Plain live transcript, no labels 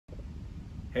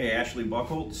Hey, Ashley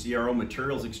Buckholt, CRO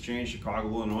Materials Exchange, Chicago,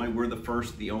 Illinois. We're the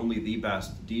first, the only, the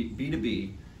best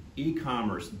B2B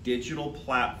e-commerce digital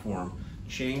platform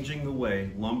changing the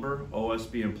way lumber,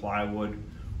 OSB, and plywood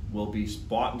will be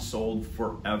bought and sold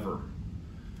forever.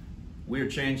 We are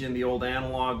changing the old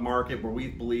analog market where we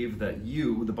believe that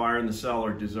you, the buyer and the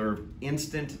seller, deserve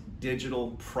instant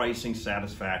digital pricing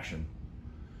satisfaction.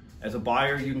 As a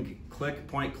buyer, you can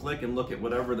point click, and look at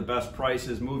whatever the best price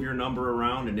is, move your number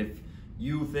around, and if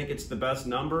you think it's the best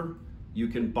number, you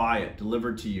can buy it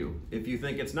delivered to you. If you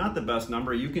think it's not the best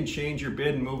number, you can change your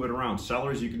bid and move it around.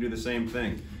 Sellers, you can do the same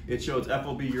thing. It shows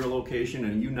FOB your location,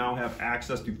 and you now have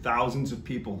access to thousands of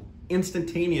people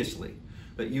instantaneously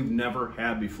that you've never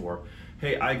had before.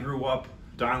 Hey, I grew up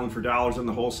dialing for dollars on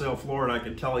the wholesale floor, and I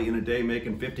can tell you in a day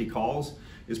making 50 calls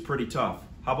is pretty tough.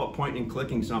 How about pointing and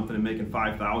clicking something and making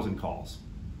 5,000 calls?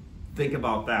 Think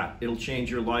about that. It'll change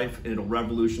your life, and it'll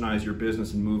revolutionize your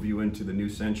business and move you into the new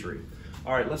century.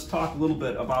 All right, let's talk a little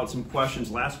bit about some questions.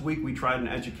 Last week we tried an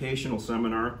educational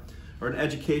seminar, or an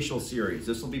educational series.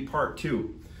 This will be part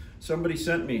 2. Somebody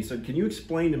sent me, said, can you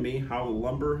explain to me how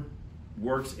lumber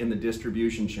works in the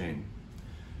distribution chain?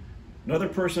 Another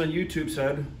person on YouTube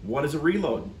said, what is a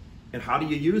reload and how do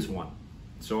you use one?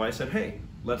 So I said, hey,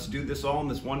 let's do this all in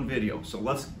this one video. So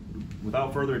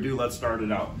without further ado, let's start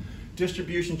it out.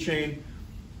 Distribution chain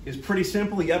is pretty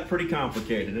simple yet pretty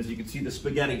complicated, as you can see the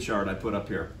spaghetti chart I put up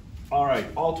here. All right,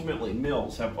 ultimately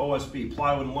mills have OSB,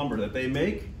 plywood, and lumber that they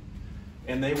make,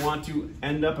 and they want to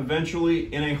end up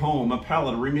eventually in a home, a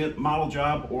pellet, a remodel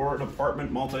job, or an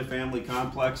apartment multifamily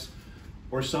complex,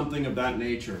 or something of that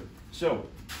nature. So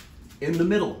in the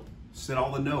middle sit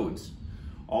all the nodes,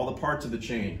 all the parts of the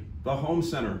chain, the home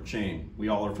center chain we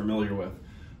all are familiar with,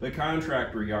 the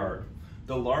contractor yard,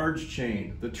 the large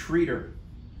chain, the treater.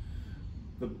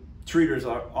 The treaters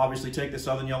obviously take the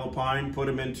southern yellow pine, put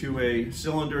them into a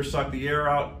cylinder, suck the air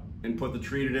out, and put the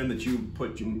treated in that you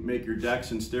make your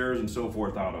decks and stairs and so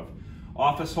forth out of.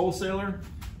 Office wholesaler,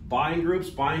 buying groups.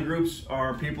 Buying groups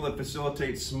are people that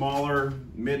facilitate smaller,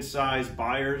 mid-sized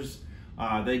buyers.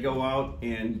 They go out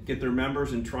and get their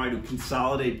members and try to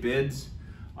consolidate bids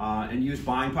and use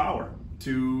buying power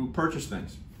to purchase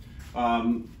things.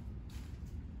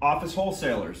 Office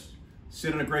wholesalers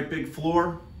sit on a great big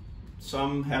floor.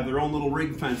 Some have their own little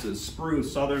rig fences,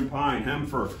 spruce, southern pine,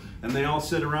 hemper, and they all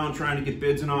sit around trying to get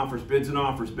bids and offers, bids and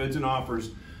offers, bids and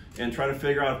offers, and try to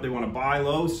figure out if they want to buy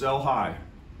low, sell high.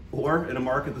 Or in a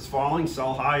market that's falling,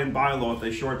 sell high and buy low if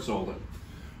they short sold it.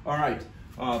 All right,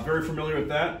 very familiar with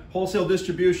that. Wholesale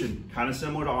distribution, kind of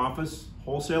similar to office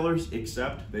wholesalers,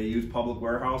 except they use public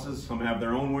warehouses. Some have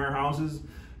their own warehouses,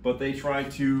 but they try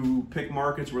to pick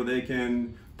markets where they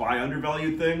can buy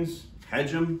undervalued things,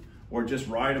 hedge them, or just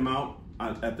ride them out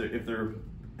if they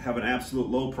have an absolute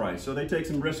low price. So they take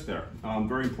some risk there.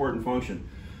 Very important function.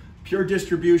 Pure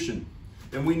distribution.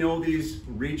 And we know these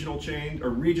regional chain or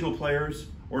regional players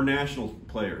or national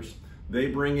players. They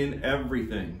bring in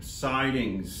everything: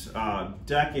 sidings,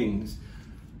 deckings,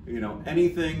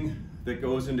 anything that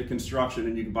goes into construction,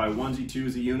 and you can buy onesie,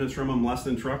 twosie units from them, less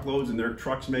than truckloads, and their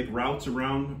trucks make routes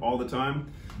around all the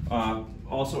time.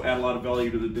 Also add a lot of value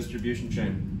to the distribution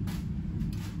chain.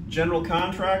 General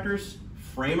contractors,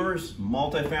 framers,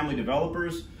 multifamily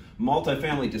developers,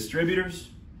 multifamily distributors,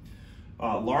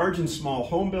 large and small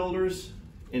home builders,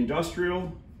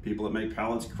 industrial, people that make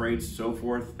pallets, crates, so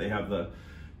forth. They have the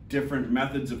different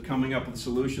methods of coming up with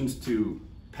solutions to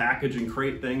package and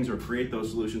crate things or create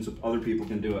those solutions so other people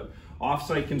can do it.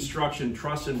 Off-site construction,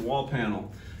 truss and wall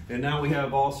panel. And now we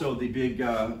have also the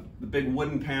big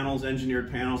wooden panels,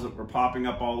 engineered panels that were popping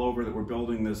up all over that we're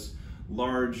building this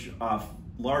large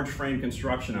frame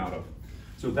construction out of.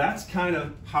 So that's kind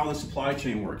of how the supply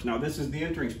chain works. Now this is the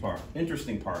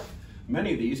interesting part.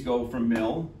 Many of these go from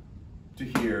mill to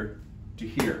here to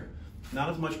here. Not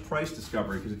as much price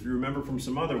discovery, because if you remember from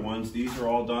some other ones, these are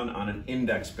all done on an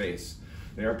index base.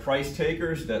 They are price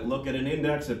takers that look at an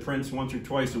index that prints once or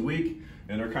twice a week,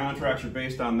 and their contracts are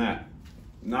based on that.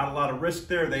 Not a lot of risk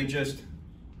there. They just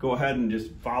go ahead and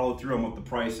just follow through on what the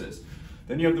price is.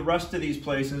 Then you have the rest of these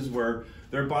places where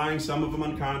they're buying some of them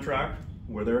on contract,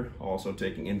 where they're also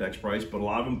taking index price, but a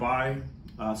lot of them buy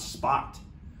spot.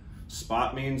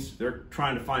 Spot means they're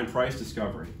trying to find price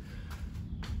discovery.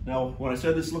 Now, when I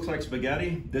said this looks like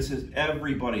spaghetti, this is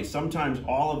everybody. Sometimes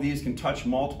all of these can touch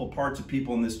multiple parts of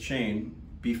people in this chain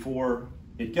before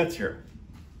it gets here,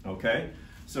 okay?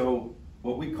 So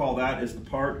what we call that is the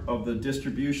part of the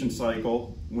distribution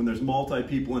cycle when there's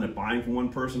multi-people in it, buying from one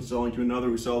person, selling to another,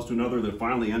 who sells to another, that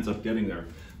finally ends up getting there.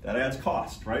 That adds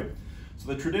cost, right?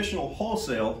 So the traditional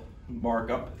wholesale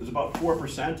markup is about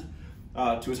 4%.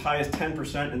 to as high as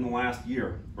 10% in the last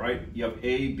year, right? You have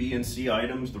A, B, and C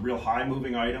items, the real high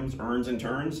moving items, earns and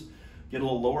turns, get a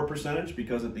little lower percentage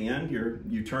because at the end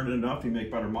you turn it enough, you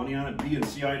make better money on it. B and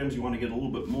C items, you want to get a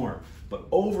little bit more. But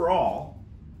overall,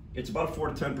 it's about a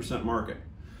 4 to 10% market.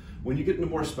 When you get into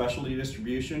more specialty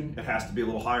distribution, it has to be a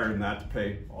little higher than that to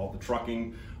pay all the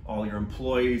trucking, all your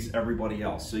employees, everybody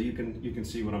else. So you can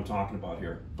see what I'm talking about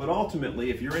here. But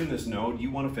ultimately, if you're in this node, you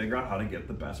want to figure out how to get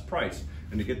the best price.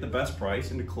 And to get the best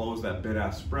price and to close that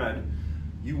bid-ask spread,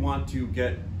 you want to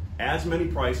get as many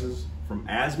prices from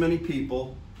as many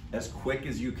people as quick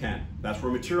as you can. That's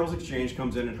where Materials Exchange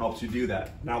comes in and helps you do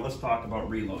that. Now let's talk about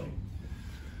reloading.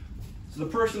 So the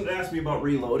person that asked me about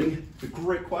reloading, it's a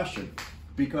great question,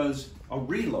 because a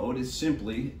reload is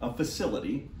simply a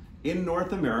facility in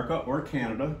North America or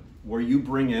Canada where you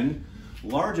bring in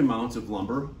large amounts of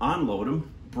lumber, unload them,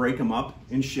 break them up,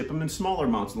 and ship them in smaller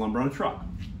amounts of lumber on a truck.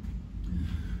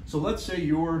 So let's say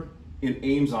you're in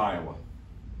Ames, Iowa,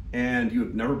 and you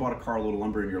have never bought a carload of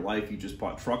lumber in your life, you just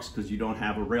bought trucks because you don't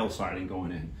have a rail siding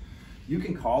going in. You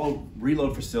can call a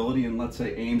reload facility in, let's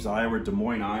say, Ames, Iowa, or Des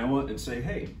Moines, Iowa, and say,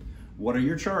 hey, what are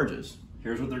your charges?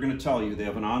 Here's what they're going to tell you. They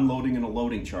have an unloading and a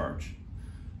loading charge.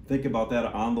 Think about that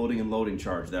unloading and loading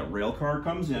charge. That rail car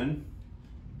comes in,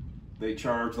 they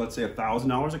charge, let's say,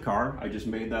 $1,000 a car. I just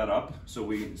made that up, so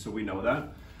we know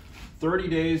that. 30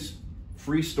 days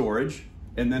free storage,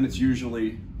 and then it's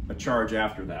usually a charge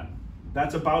after that.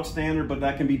 That's about standard, but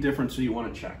that can be different, so you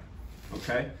want to check,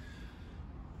 okay?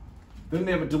 Then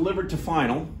they have it delivered to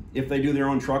final if they do their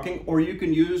own trucking, or you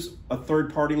can use a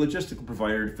third-party logistical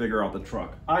provider to figure out the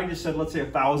truck. I just said, let's say,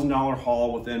 $1,000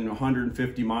 haul within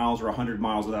 150 miles or 100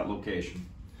 miles of that location.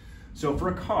 So for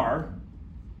a car,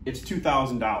 it's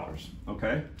 $2,000,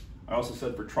 okay? I also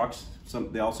said for trucks,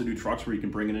 they also do trucks where you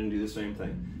can bring it in and do the same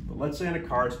thing. But let's say in a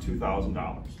car, it's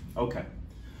 $2,000. Okay,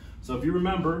 so if you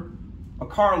remember, a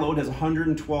carload has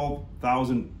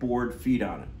 112,000 board feet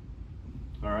on it,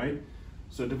 all right?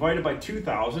 So divided by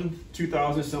 2,000,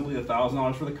 2,000 is simply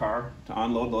 $1,000 for the car to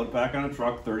unload, load it back on a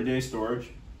truck, 30-day storage,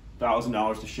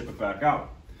 $1,000 to ship it back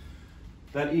out.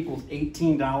 That equals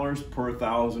 $18 per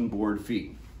 1,000 board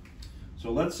feet. So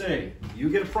let's say you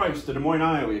get a price to Des Moines,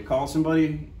 Iowa, you call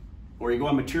somebody, or you go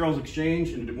on Materials Exchange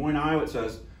in Des Moines, Iowa, it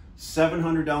says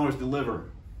 $700 deliver,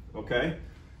 okay?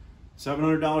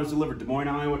 $700 delivered Des Moines,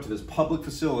 Iowa to this public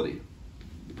facility.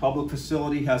 The public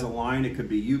facility has a line, it could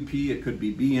be UP, it could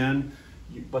be BN,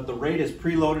 but the rate is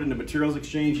preloaded into Materials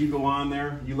Exchange. You go on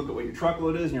there, you look at what your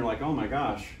truckload is, and you're like, oh my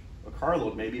gosh, a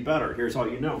carload may be better. Here's how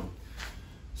you know.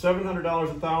 $700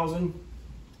 1,000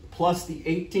 plus the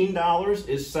 $18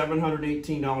 is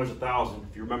 $718 1,000.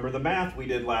 If you remember the math we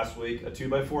did last week, a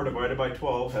 2x4 divided by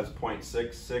 12 has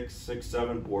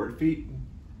 0.6667 board feet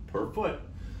per foot,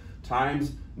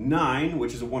 times 9,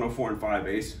 which is a 104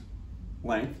 5/8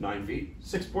 length, 9 feet,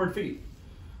 6 board feet.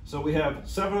 So we have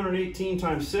 718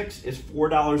 times 6 is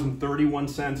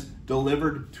 $4.31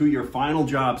 delivered to your final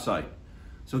job site.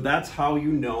 So that's how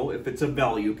you know if it's a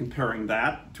value, comparing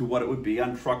that to what it would be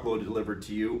on truckload delivered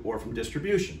to you or from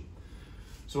distribution.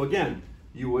 So again,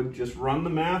 you would just run the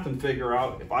math and figure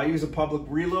out, if I use a public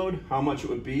reload, how much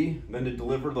it would be then to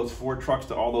deliver those 4 trucks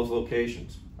to all those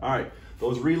locations. All right,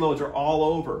 those reloads are all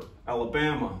over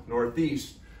Alabama,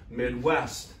 Northeast,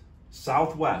 Midwest,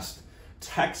 Southwest,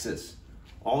 Texas.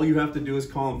 All you have to do is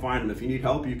call and find them. If you need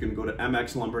help, you can go to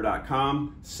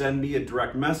mxlumber.com, send me a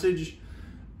direct message,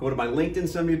 go to my LinkedIn,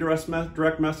 send me a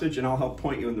direct message, and I'll help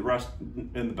point you in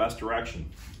the best direction.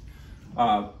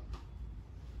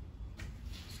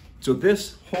 So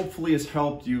this hopefully has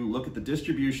helped you look at the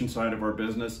distribution side of our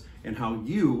business and how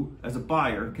you, as a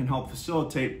buyer, can help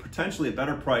facilitate potentially a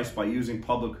better price by using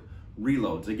public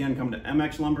reloads. Again, come to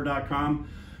mxlumber.com.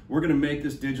 We're gonna make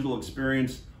this digital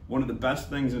experience one of the best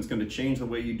things, and it's going to change the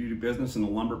way you do business in the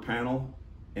lumber panel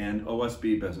and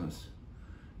OSB business.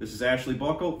 This is Ashley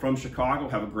Buckle from Chicago.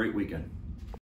 Have a great weekend.